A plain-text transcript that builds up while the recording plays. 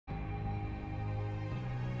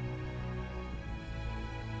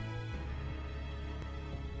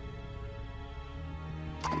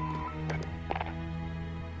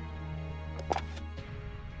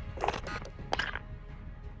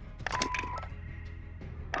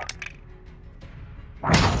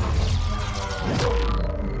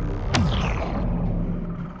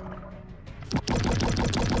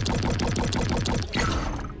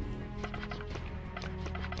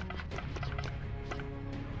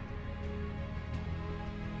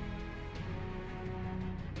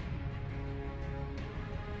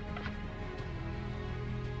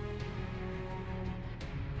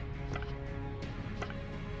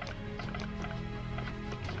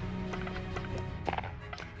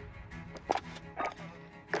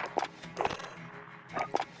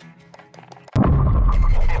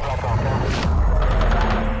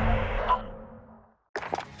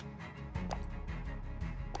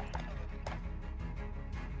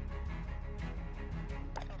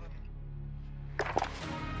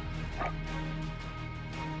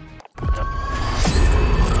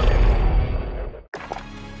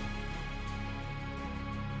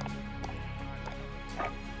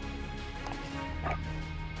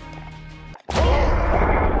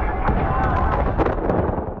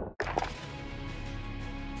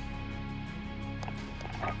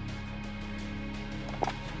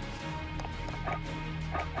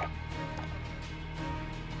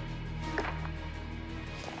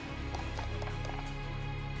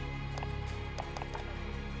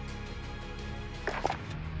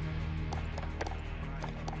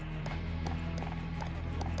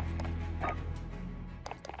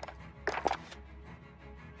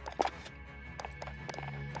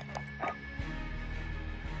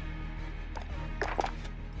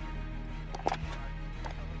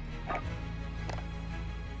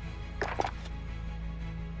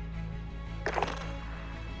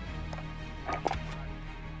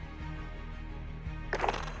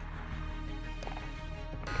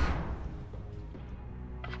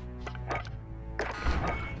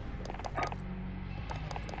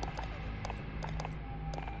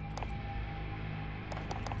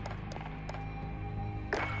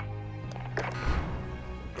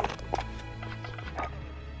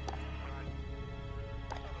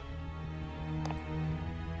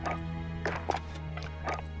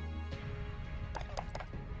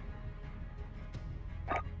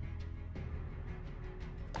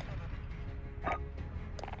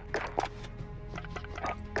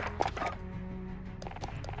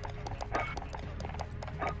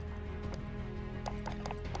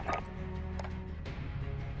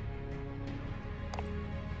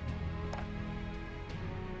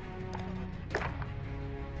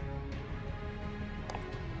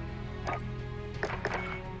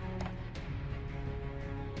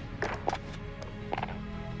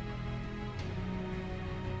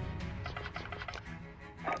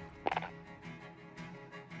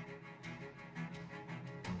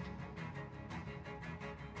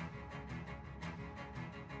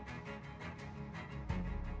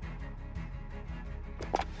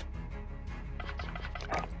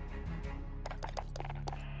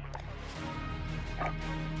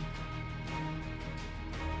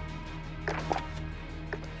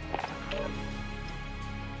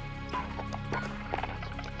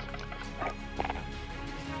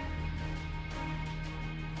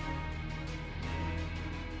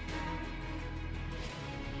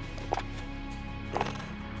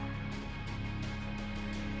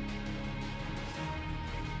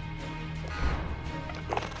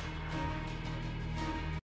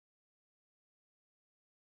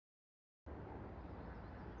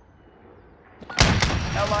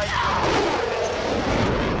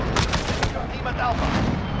Alpha.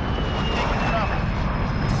 Taking Bravo.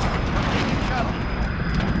 Taking Charlie.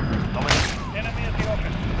 Dominate. Enemy at the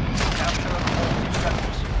office. Capture and hold the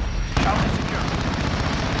objectives. Charlie secure.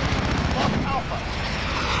 Lost Alpha.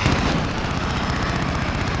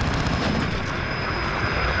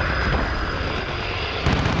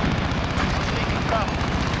 Taking Bravo.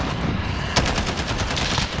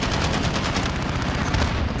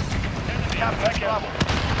 Enemy Capture Bravo.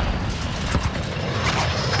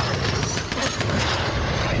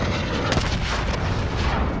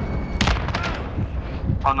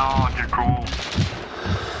 Oh no, quel con.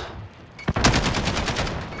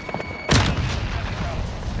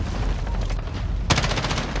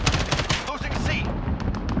 Losing C.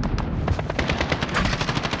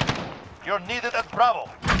 You're needed at Bravo.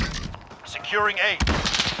 Securing A.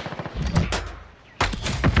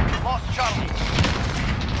 Lost Charlie.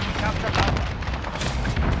 Captured Alpha.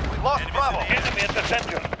 We lost Bravo. Enemy at the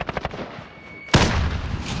center.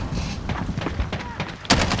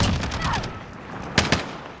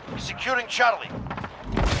 Securing Charlie.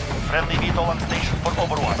 Friendly VTOL on station for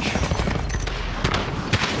Overwatch.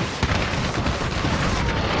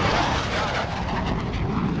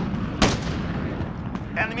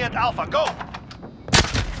 Enemy at Alpha, go!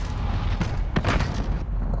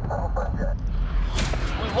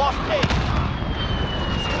 We lost A.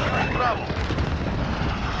 Securing Bravo.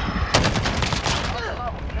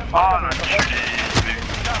 Oh, l'enculé.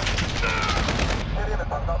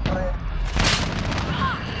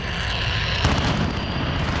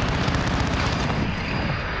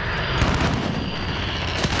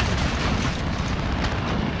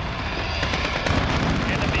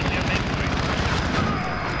 Enemy near main street.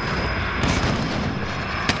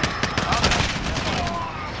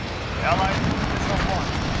 Allied missile one.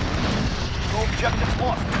 No objectives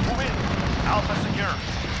lost. Move in. Alpha secure.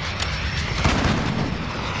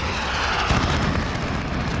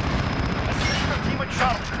 Assist your team at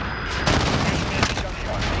Charlie. Enemy at the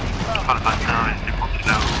junkyard. Taking Bravo. Oh, le bâtard, il était foutu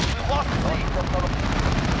là-haut. We lost C.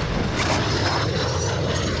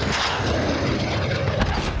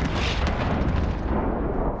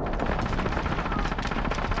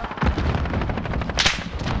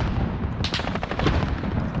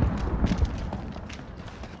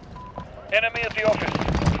 Enemy at the office.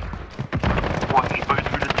 Ouais, j'ai pas eu de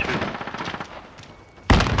vue là-dessus.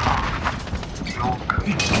 Donc,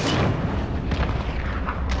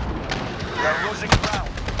 We are losing ground.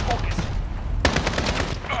 Focus.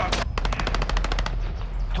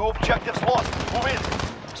 Two objectives lost. Move in.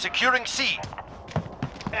 Securing C.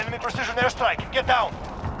 Enemy precision airstrike. Get down.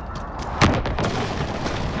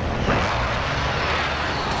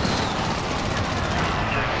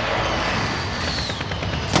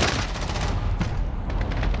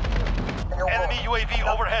 Enemy UAV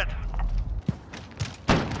overhead.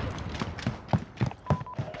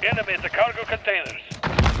 Enemy at the cargo containers.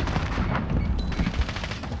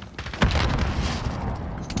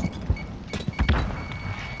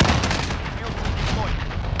 Field deployed.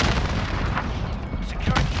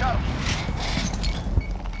 Securing Charlie.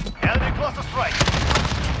 Enemy cluster strike.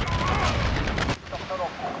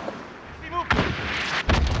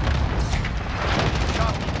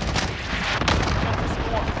 Charlie. Get the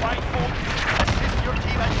score. Fight for. Assist your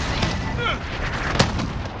team at C.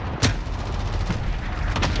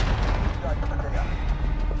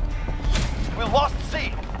 We lost C.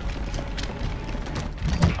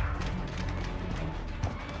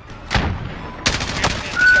 Enemy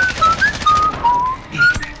at the junkyard.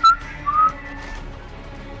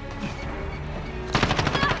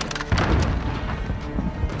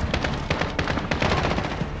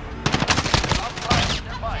 Outside,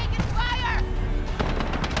 nearby.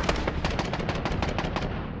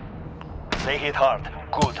 They hit hard.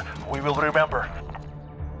 Good. We will remember.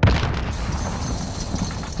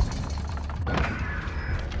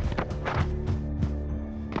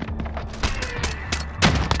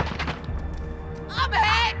 I'm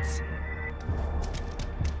hit!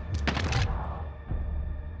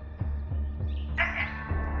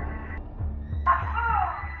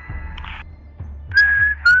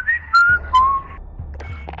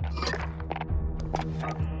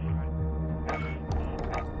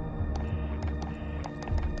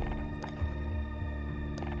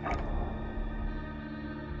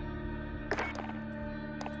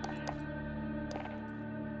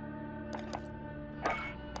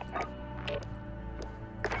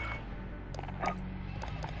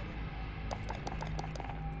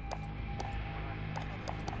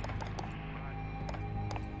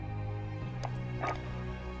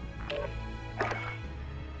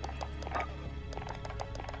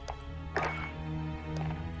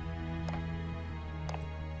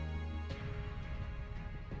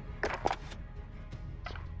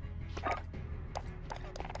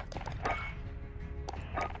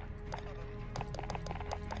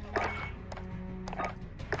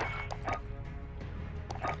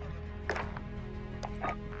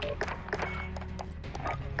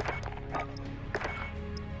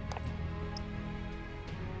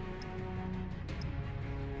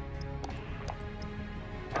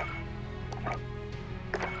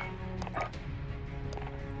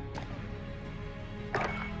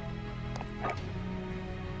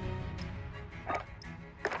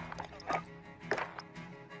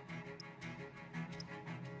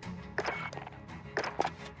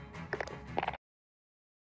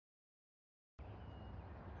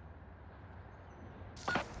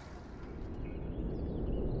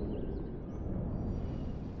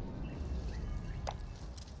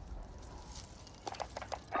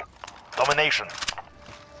 Domination.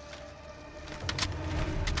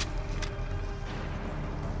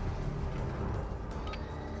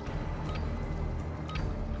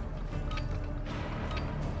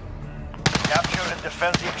 Capture and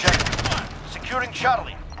defend the objective. Securing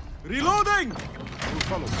Charlie. Reloading! We'll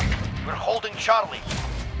follow. We're holding Charlie.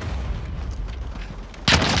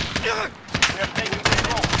 We are taking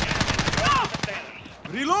control.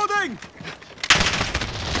 Reloading!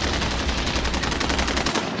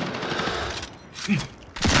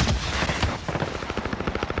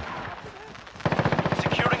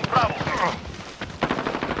 Securing Bravo.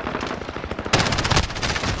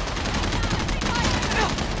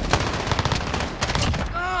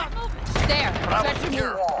 There. Bravo Stretch your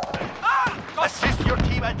secure. move. Assist your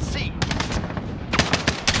team at sea.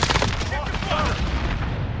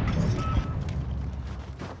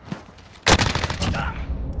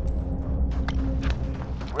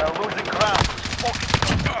 We are losing ground. Focus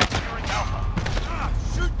on securing Alpha.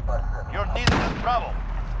 You're needed at Bravo.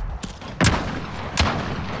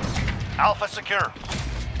 Alpha secure.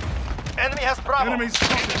 Enemy has Bravo. Enemies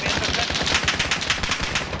spotted.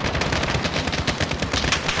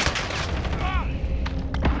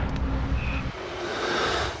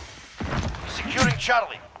 Securing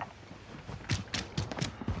Charlie.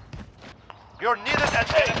 You're needed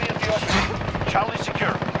at Enemy at the office. Charlie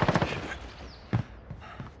secure.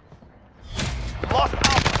 Lost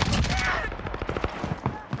Alpha.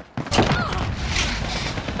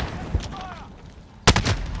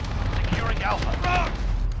 Securing Alpha.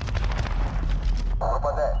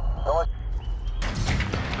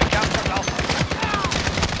 We captured Alpha.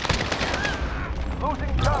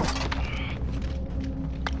 Losing Charlie.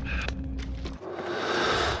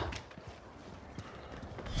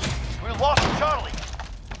 We lost Charlie.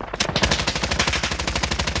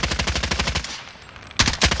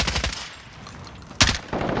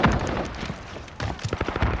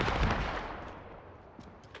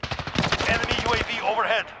 Enemy UAV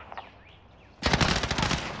overhead.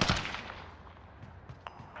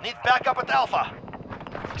 Need backup at Alpha.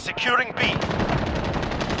 Securing B.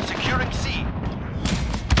 Securing C.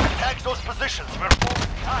 Tag those positions. We're falling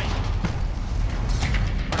behind.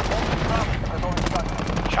 We're holding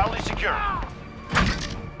Bravo. Charlie secure.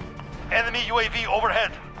 Enemy UAV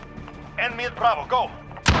overhead. Enemy at Bravo. Go.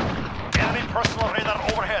 Enemy personal radar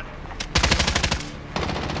overhead.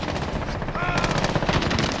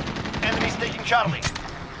 Enemies taking Charlie.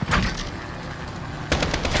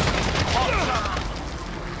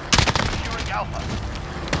 Securing Alpha.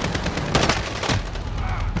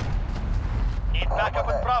 Need backup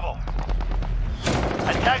at Bravo.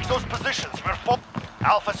 Attack those positions. We're full.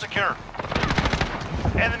 Alpha secure.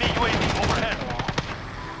 Enemy UAV overhead.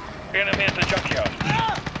 Enemy at the junkyard.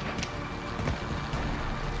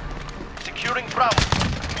 Securing Bravo.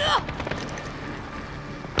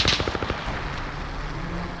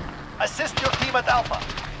 Assist your team at Alpha.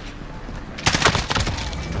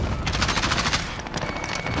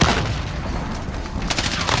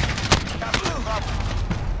 Capture Bravo.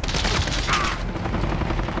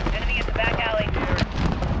 Enemy at the back alley.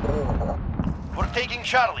 We're taking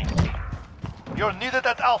Charlie. You're needed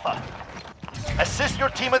at Alpha. Assist your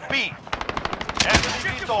team at B. Enemy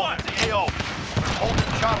VTOL at the AO. We're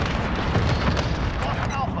holding Charlie. Lost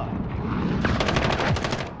Alpha.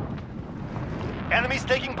 Enemies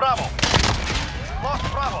taking Bravo. Lost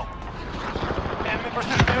Bravo. Enemy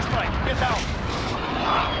precision airstrike. Get down.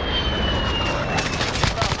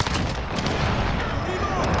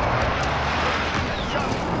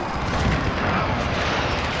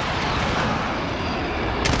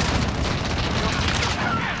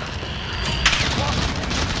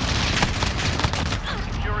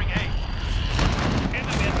 Securing A.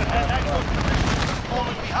 Enemy at the head. Attack those positions. We're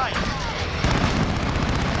falling behind.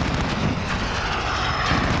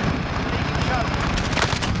 Taking Charlie.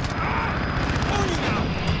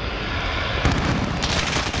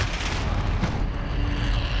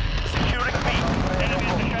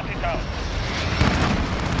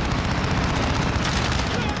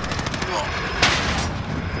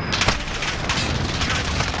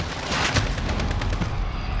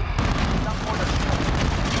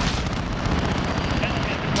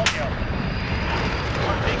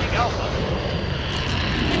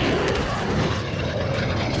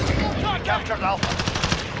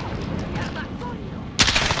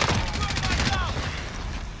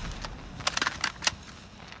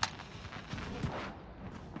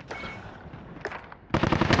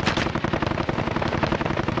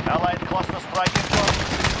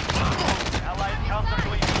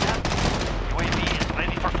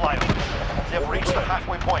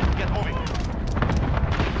 halfway point. Get moving.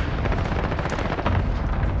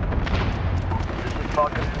 This is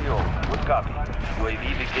Falcon 3-0. Good copy. UAV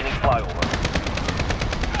beginning flyover.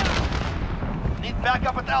 Need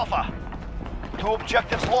backup at Alpha. 2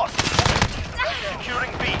 objectives lost.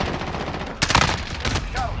 Securing B.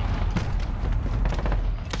 Charlie.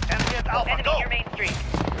 Enemy at Alpha. Enemy Go. near Main Street.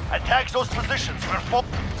 Attack those positions. We're full.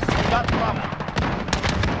 We got Bravo.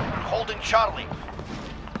 We're holding Charlie.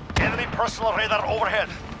 Enemy personal radar overhead.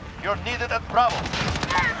 You're needed at Bravo.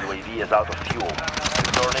 UAV is out of fuel.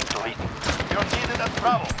 Returning to You're needed at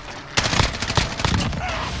Bravo.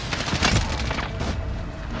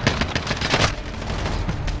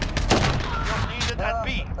 You're needed at B.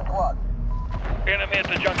 Enemy at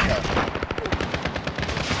the junkyard.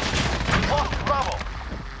 Lost Bravo.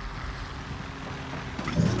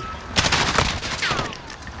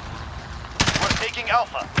 We're taking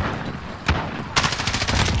Alpha.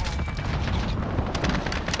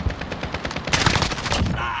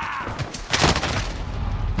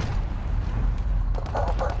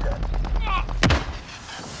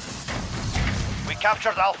 We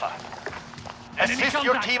captured Alpha. Assist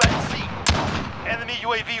your team at C. Enemy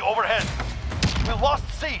UAV overhead. We lost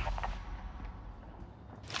C.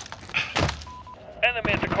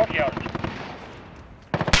 Enemy at the courtyard.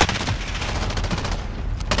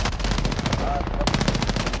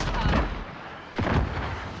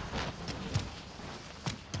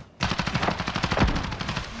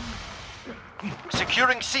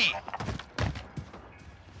 Securing C.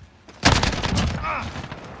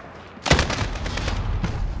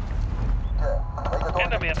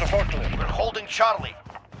 Enemy at the forklift. We're holding Charlie.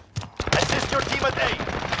 Assist your team at A.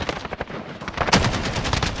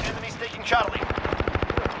 Enemy's taking Charlie.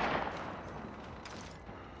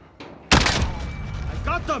 I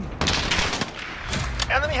got them!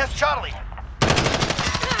 Enemy has Charlie.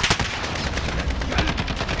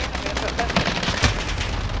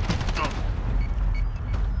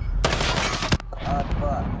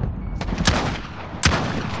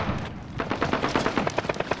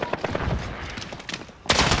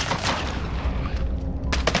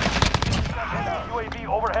 UAV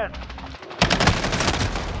overhead.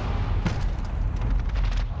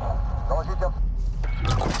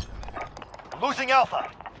 Losing Alpha.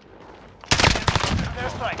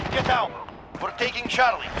 Airstrike, get down. We're taking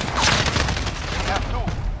Charlie. We have 2.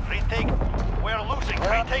 Retake. We're losing.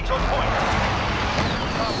 Retake those points.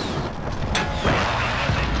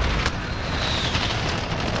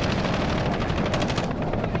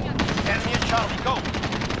 Enemy and Charlie, go.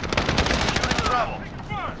 Securing Bravo.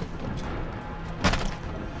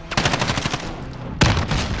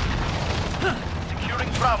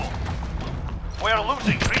 Securing Bravo. We're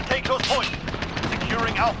losing. Retake those points.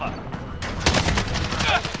 Securing Alpha.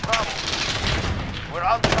 Bravo. We're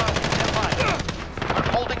on Charlie. Stand by.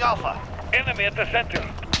 We're holding Alpha. Enemy at the center.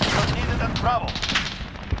 You're needed at Bravo.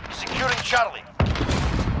 Securing Charlie.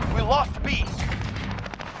 We lost B.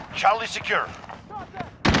 Charlie secure.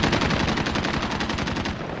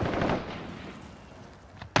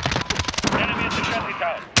 Enemy at the shanty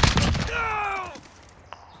town.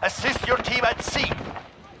 Assist your team at C.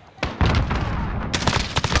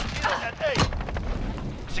 At A.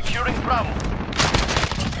 Securing Bravo.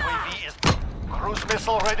 UAV is cruise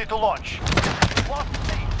missile ready to launch. Lost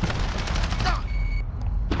C.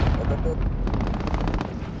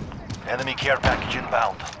 Enemy care package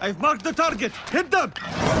inbound. I've marked the target! Hit them!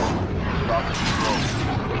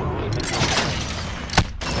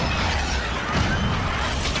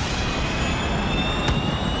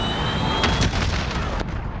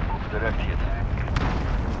 direct hit.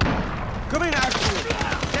 Come in, actually!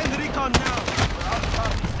 Send recon now! We're on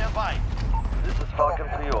Charlie. Stand by. This is Falcon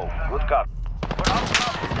 3-0. Good copy. We're on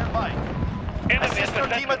Charlie. Stand by. Enemy Assist at your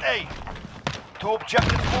the team center. at A. 2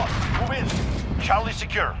 objectives lost. Move in. Charlie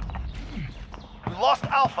secure. We lost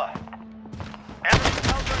Alpha. Enemy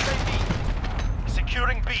counters A B.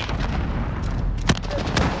 Securing B.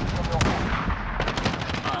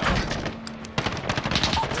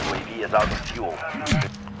 UAV is out of fuel.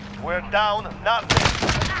 We're down, not missed.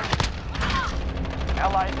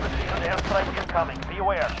 Allied precision airstrike incoming. Be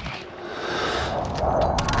aware.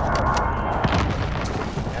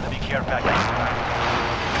 Enemy care package.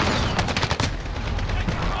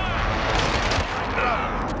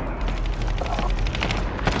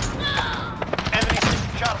 Enemy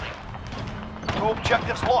taking Charlie. 2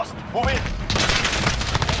 objectives lost. Move in.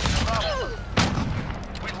 Bravo.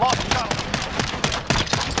 We lost Charlie.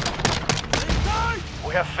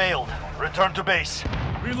 We have failed. Return to base.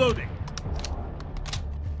 Reloading.